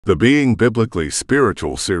The Being Biblically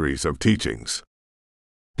Spiritual series of teachings.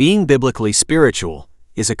 Being Biblically Spiritual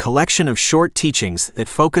is a collection of short teachings that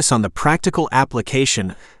focus on the practical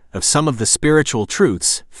application of some of the spiritual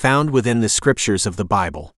truths found within the scriptures of the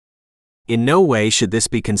Bible. In no way should this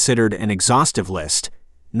be considered an exhaustive list,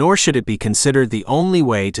 nor should it be considered the only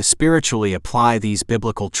way to spiritually apply these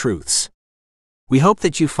biblical truths. We hope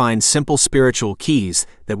that you find simple spiritual keys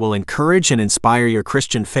that will encourage and inspire your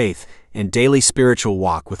Christian faith and daily spiritual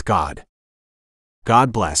walk with God.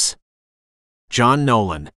 God bless. John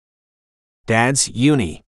Nolan.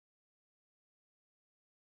 DadsUni.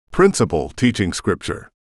 Principle Teaching Scripture.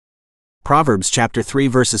 Proverbs chapter 3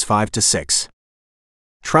 verses 5 to 6.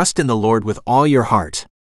 Trust in the Lord with all your heart,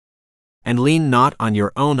 and lean not on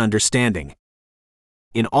your own understanding.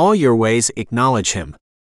 In all your ways acknowledge Him,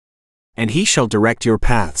 and He shall direct your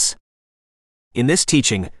paths. In this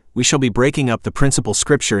teaching, we shall be breaking up the principal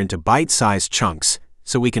scripture into bite-sized chunks,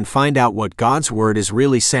 so we can find out what God's Word is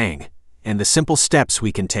really saying, and the simple steps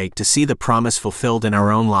we can take to see the promise fulfilled in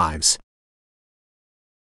our own lives.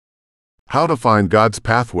 How to Find God's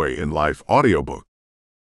Pathway in Life Audiobook.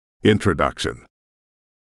 Introduction.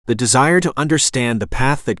 The desire to understand the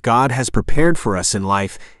path that God has prepared for us in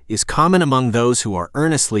life is common among those who are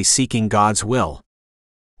earnestly seeking God's will.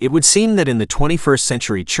 It would seem that in the 21st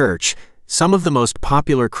century church, some of the most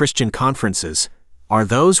popular Christian conferences are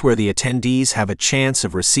those where the attendees have a chance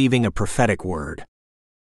of receiving a prophetic word.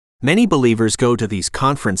 Many believers go to these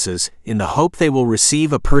conferences in the hope they will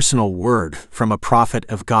receive a personal word from a prophet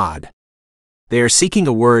of God. They are seeking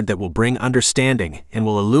a word that will bring understanding and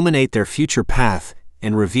will illuminate their future path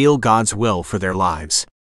and reveal God's will for their lives.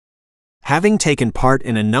 Having taken part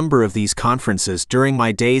in a number of these conferences during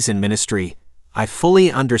my days in ministry, I fully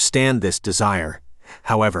understand this desire.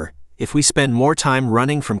 However, if we spend more time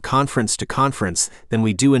running from conference to conference than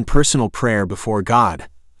we do in personal prayer before God,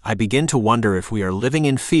 I begin to wonder if we are living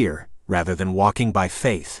in fear rather than walking by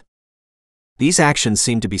faith. These actions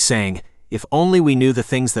seem to be saying, if only we knew the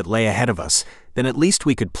things that lay ahead of us, then at least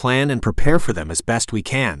we could plan and prepare for them as best we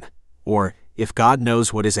can. Or, if God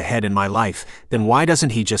knows what is ahead in my life, then why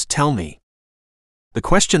doesn't He just tell me? The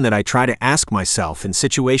question that I try to ask myself in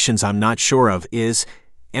situations I'm not sure of is,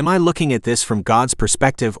 am I looking at this from God's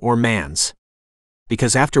perspective or man's?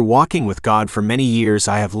 Because after walking with God for many years,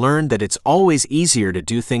 I have learned that it's always easier to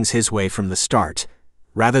do things His way from the start,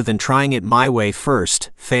 rather than trying it my way first,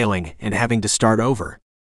 failing, and having to start over.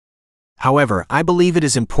 However, I believe it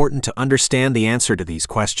is important to understand the answer to these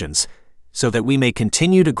questions, so that we may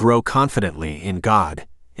continue to grow confidently in God,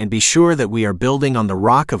 and be sure that we are building on the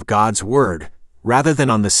rock of God's Word, rather than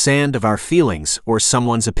on the sand of our feelings or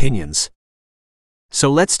someone's opinions. So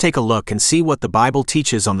let's take a look and see what the Bible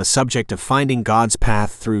teaches on the subject of finding God's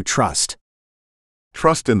path through trust.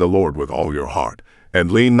 Trust in the Lord with all your heart, and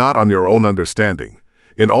lean not on your own understanding.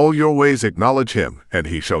 In all your ways acknowledge Him, and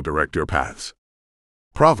He shall direct your paths.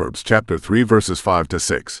 Proverbs chapter 3 verses 5 to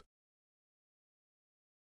 6.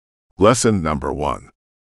 Lesson number 1.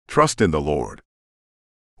 Trust in the Lord.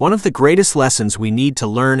 One of the greatest lessons we need to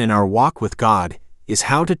learn in our walk with God is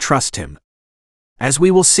how to trust Him. As we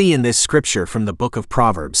will see in this scripture from the book of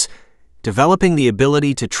Proverbs, developing the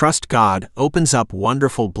ability to trust God opens up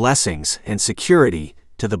wonderful blessings and security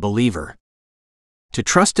to the believer. To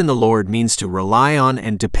trust in the Lord means to rely on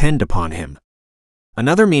and depend upon Him.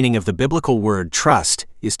 Another meaning of the biblical word trust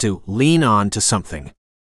is to lean on to something.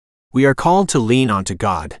 We are called to lean onto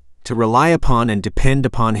God, to rely upon and depend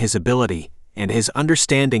upon His ability and His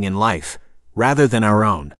understanding in life, rather than our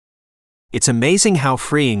own. It's amazing how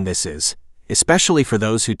freeing this is, especially for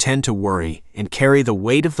those who tend to worry and carry the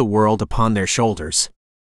weight of the world upon their shoulders.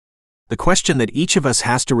 The question that each of us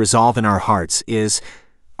has to resolve in our hearts is,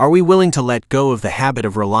 are we willing to let go of the habit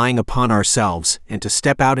of relying upon ourselves and to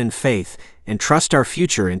step out in faith and trust our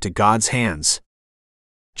future into God's hands?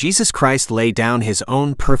 Jesus Christ laid down His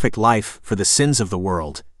own perfect life for the sins of the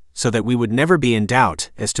world, so that we would never be in doubt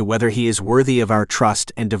as to whether He is worthy of our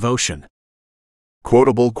trust and devotion.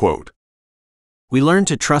 Quotable quote. We learn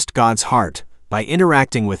to trust God's heart by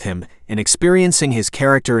interacting with Him and experiencing His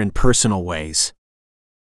character in personal ways.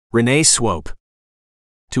 Renee Swope.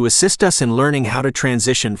 To assist us in learning how to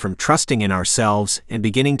transition from trusting in ourselves and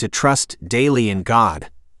beginning to trust daily in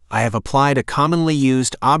God, I have applied a commonly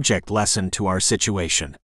used object lesson to our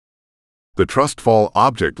situation. The Trust Fall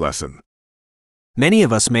Object Lesson. Many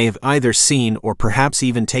of us may have either seen or perhaps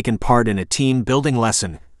even taken part in a team building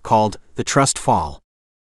lesson called the Trust Fall.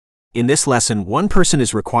 In this lesson, one person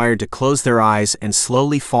is required to close their eyes and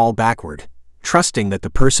slowly fall backward, trusting that the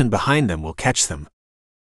person behind them will catch them.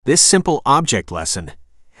 This simple object lesson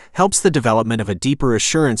helps the development of a deeper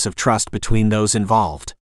assurance of trust between those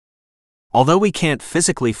involved. Although we can't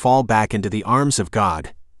physically fall back into the arms of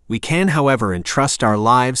God, we can, however, entrust our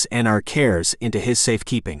lives and our cares into His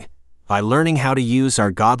safekeeping by learning how to use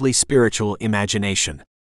our godly spiritual imagination.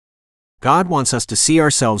 God wants us to see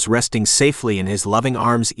ourselves resting safely in His loving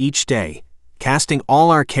arms each day, casting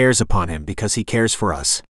all our cares upon Him because He cares for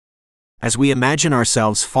us. As we imagine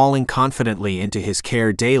ourselves falling confidently into His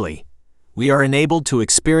care daily, we are enabled to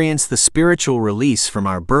experience the spiritual release from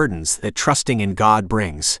our burdens that trusting in God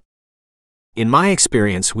brings. In my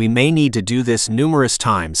experience, we may need to do this numerous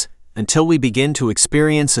times until we begin to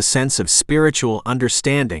experience a sense of spiritual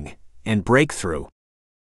understanding and breakthrough.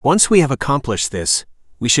 Once we have accomplished this,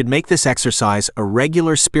 we should make this exercise a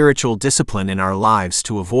regular spiritual discipline in our lives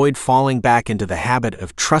to avoid falling back into the habit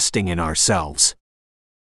of trusting in ourselves.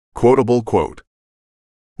 Quotable quote.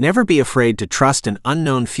 Never be afraid to trust an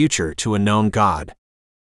unknown future to a known God.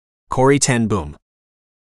 Corrie ten Boom.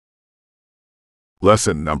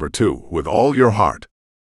 Lesson number 2. With all your heart.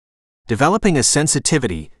 Developing a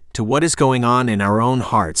sensitivity to what is going on in our own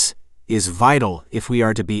hearts is vital if we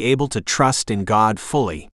are to be able to trust in God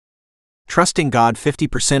fully. Trusting God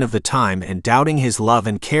 50% of the time and doubting His love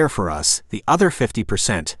and care for us, the other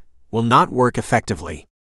 50%, will not work effectively.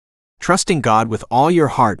 Trusting God with all your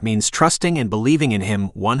heart means trusting and believing in Him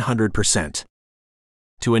 100%.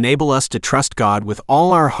 To enable us to trust God with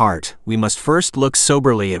all our heart, we must first look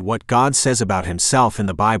soberly at what God says about Himself in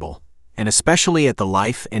the Bible, and especially at the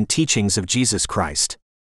life and teachings of Jesus Christ.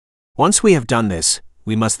 Once we have done this,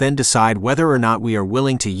 we must then decide whether or not we are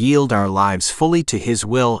willing to yield our lives fully to His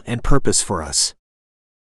will and purpose for us.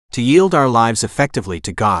 To yield our lives effectively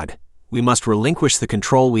to God, we must relinquish the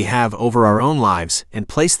control we have over our own lives and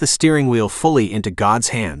place the steering wheel fully into God's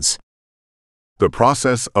hands. The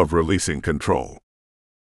process of releasing control.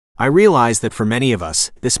 I realize that for many of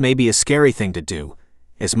us, this may be a scary thing to do,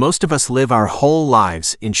 as most of us live our whole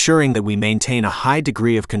lives ensuring that we maintain a high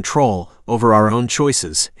degree of control over our own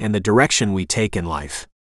choices and the direction we take in life.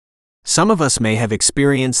 Some of us may have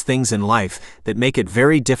experienced things in life that make it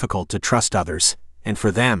very difficult to trust others, and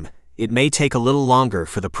for them, it may take a little longer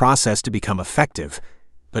for the process to become effective,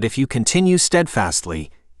 but if you continue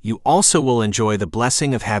steadfastly, you also will enjoy the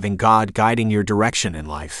blessing of having God guiding your direction in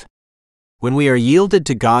life. When we are yielded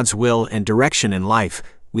to God's will and direction in life,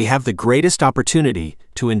 we have the greatest opportunity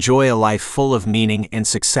to enjoy a life full of meaning and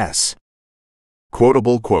success.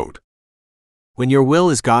 Quotable quote. When your will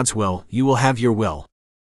is God's will, you will have your will.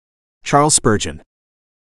 Charles Spurgeon.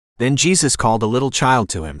 Then Jesus called a little child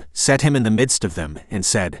to Him, set him in the midst of them, and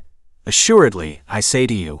said, Assuredly, I say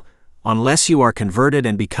to you, unless you are converted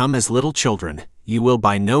and become as little children, you will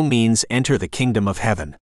by no means enter the kingdom of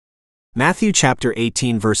heaven. Matthew chapter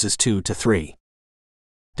 18 verses 2-3.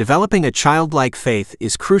 Developing a childlike faith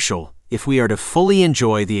is crucial if we are to fully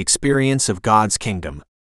enjoy the experience of God's kingdom.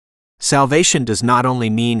 Salvation does not only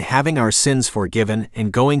mean having our sins forgiven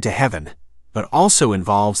and going to heaven, but also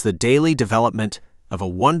involves the daily development of a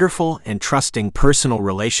wonderful and trusting personal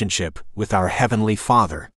relationship with our Heavenly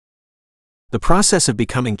Father. The process of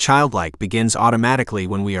becoming childlike begins automatically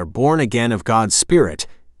when we are born again of God's Spirit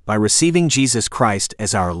by receiving Jesus Christ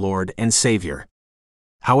as our Lord and Savior.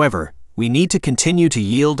 However, we need to continue to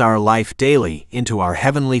yield our life daily into our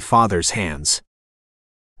Heavenly Father's hands.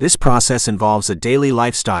 This process involves a daily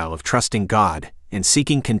lifestyle of trusting God and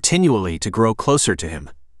seeking continually to grow closer to Him,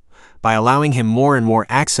 by allowing Him more and more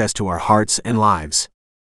access to our hearts and lives.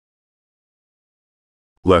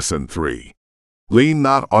 Lesson 3. Lean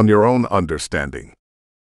not on your own understanding.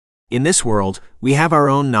 In this world, we have our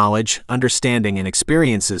own knowledge, understanding, and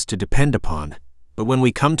experiences to depend upon, but when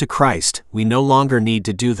we come to Christ, we no longer need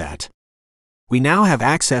to do that. We now have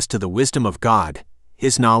access to the wisdom of God,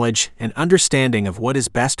 His knowledge, and understanding of what is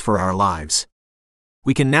best for our lives.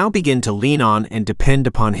 We can now begin to lean on and depend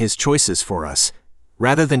upon His choices for us,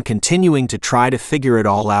 rather than continuing to try to figure it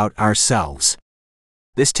all out ourselves.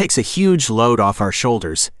 This takes a huge load off our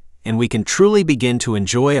shoulders, and we can truly begin to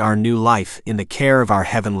enjoy our new life in the care of our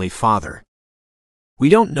Heavenly Father. We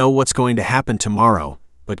don't know what's going to happen tomorrow,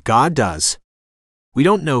 but God does. We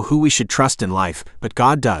don't know who we should trust in life, but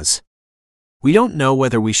God does. We don't know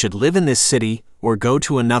whether we should live in this city or go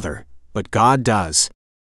to another, but God does.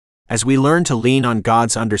 As we learn to lean on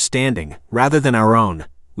God's understanding rather than our own,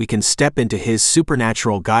 we can step into His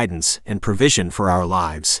supernatural guidance and provision for our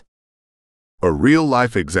lives. A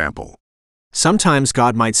real-life example. Sometimes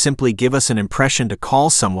God might simply give us an impression to call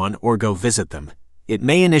someone or go visit them. It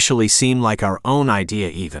may initially seem like our own idea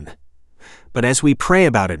even. But as we pray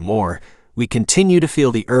about it more, we continue to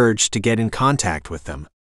feel the urge to get in contact with them.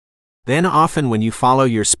 Then often when you follow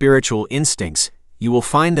your spiritual instincts, you will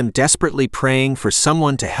find them desperately praying for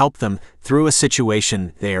someone to help them through a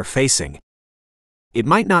situation they are facing. It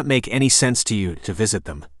might not make any sense to you to visit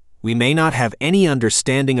them. We may not have any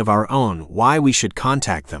understanding of our own why we should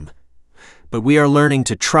contact them, but we are learning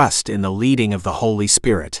to trust in the leading of the Holy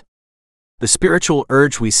Spirit. The spiritual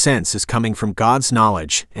urge we sense is coming from God's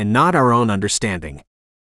knowledge and not our own understanding.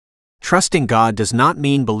 Trusting God does not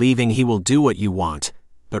mean believing He will do what you want,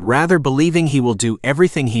 but rather believing He will do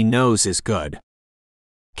everything He knows is good.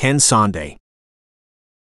 Ken Sande.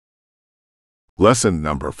 Lesson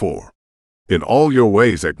number 4. In all your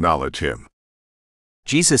ways acknowledge Him.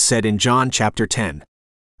 Jesus said in John chapter 10,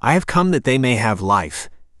 "I have come that they may have life,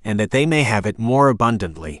 and that they may have it more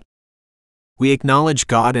abundantly." We acknowledge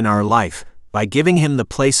God in our life by giving Him the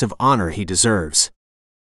place of honor He deserves.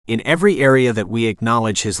 In every area that we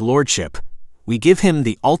acknowledge His lordship, we give Him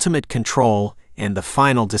the ultimate control and the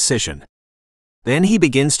final decision. Then He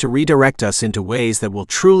begins to redirect us into ways that will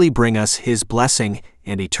truly bring us His blessing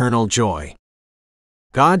and eternal joy.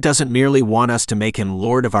 God doesn't merely want us to make Him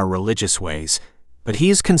Lord of our religious ways, but He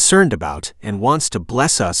is concerned about and wants to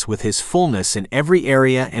bless us with His fullness in every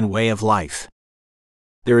area and way of life.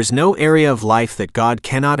 There is no area of life that God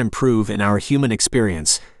cannot improve in our human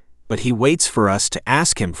experience, but He waits for us to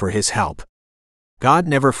ask Him for His help. God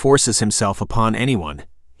never forces Himself upon anyone.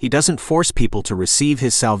 He doesn't force people to receive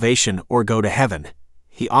His salvation or go to heaven.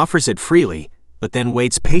 He offers it freely, but then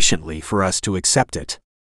waits patiently for us to accept it.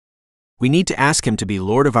 We need to ask Him to be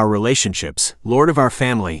Lord of our relationships, Lord of our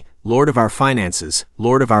family, Lord of our finances,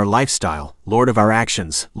 Lord of our lifestyle, Lord of our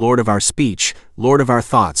actions, Lord of our speech, Lord of our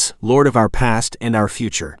thoughts, Lord of our past and our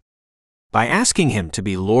future. By asking Him to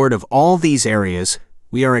be Lord of all these areas,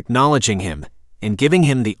 we are acknowledging Him and giving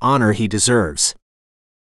Him the honor He deserves.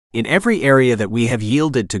 In every area that we have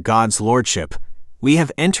yielded to God's lordship, we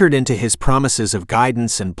have entered into His promises of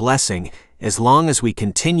guidance and blessing as long as we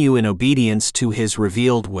continue in obedience to His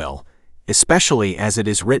revealed will, especially as it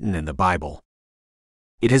is written in the Bible.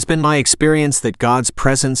 It has been my experience that God's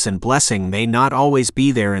presence and blessing may not always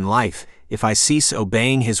be there in life if I cease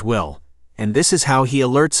obeying His will, and this is how He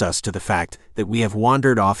alerts us to the fact that we have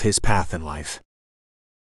wandered off His path in life.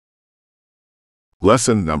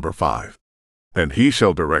 Lesson number 5. And He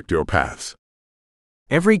shall direct your paths.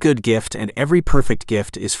 Every good gift and every perfect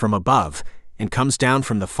gift is from above, and comes down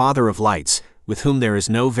from the Father of lights, with whom there is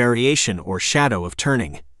no variation or shadow of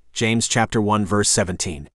turning. James chapter 1 verse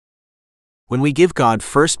 17. When we give God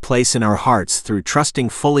first place in our hearts through trusting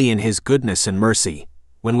fully in His goodness and mercy,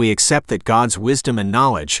 when we accept that God's wisdom and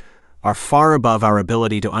knowledge are far above our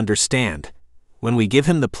ability to understand, when we give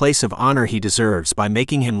Him the place of honor He deserves by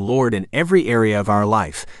making Him Lord in every area of our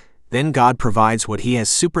life, then God provides what He has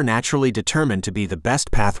supernaturally determined to be the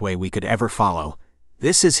best pathway we could ever follow.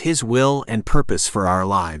 This is His will and purpose for our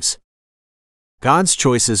lives. God's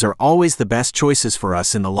choices are always the best choices for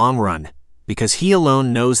us in the long run, because He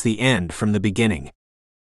alone knows the end from the beginning.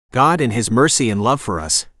 God, in His mercy and love for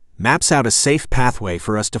us, maps out a safe pathway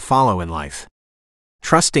for us to follow in life.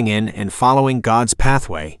 Trusting in and following God's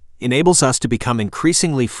pathway enables us to become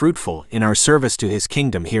increasingly fruitful in our service to His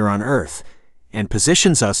kingdom here on earth, and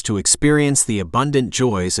positions us to experience the abundant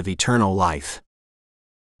joys of eternal life.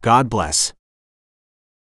 God bless.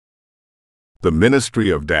 The Ministry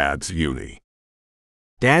of DadsUni.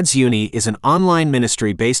 DadsUni is an online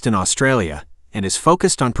ministry based in Australia and is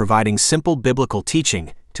focused on providing simple biblical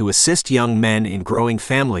teaching to assist young men in growing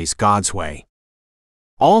families God's way.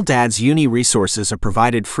 All DadsUni resources are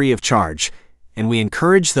provided free of charge, and we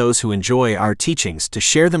encourage those who enjoy our teachings to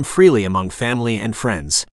share them freely among family and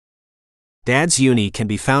friends. DadsUni can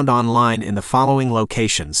be found online in the following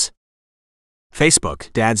locations: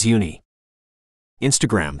 Facebook, DadsUni;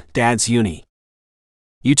 Instagram, DadsUni;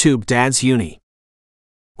 YouTube, DadsUni;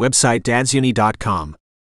 website, dadsuni.com.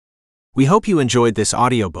 We hope you enjoyed this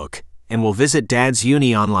audiobook, and will visit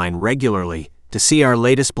DadsUni online regularly to see our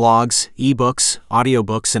latest blogs, eBooks,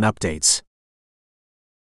 audiobooks, and updates.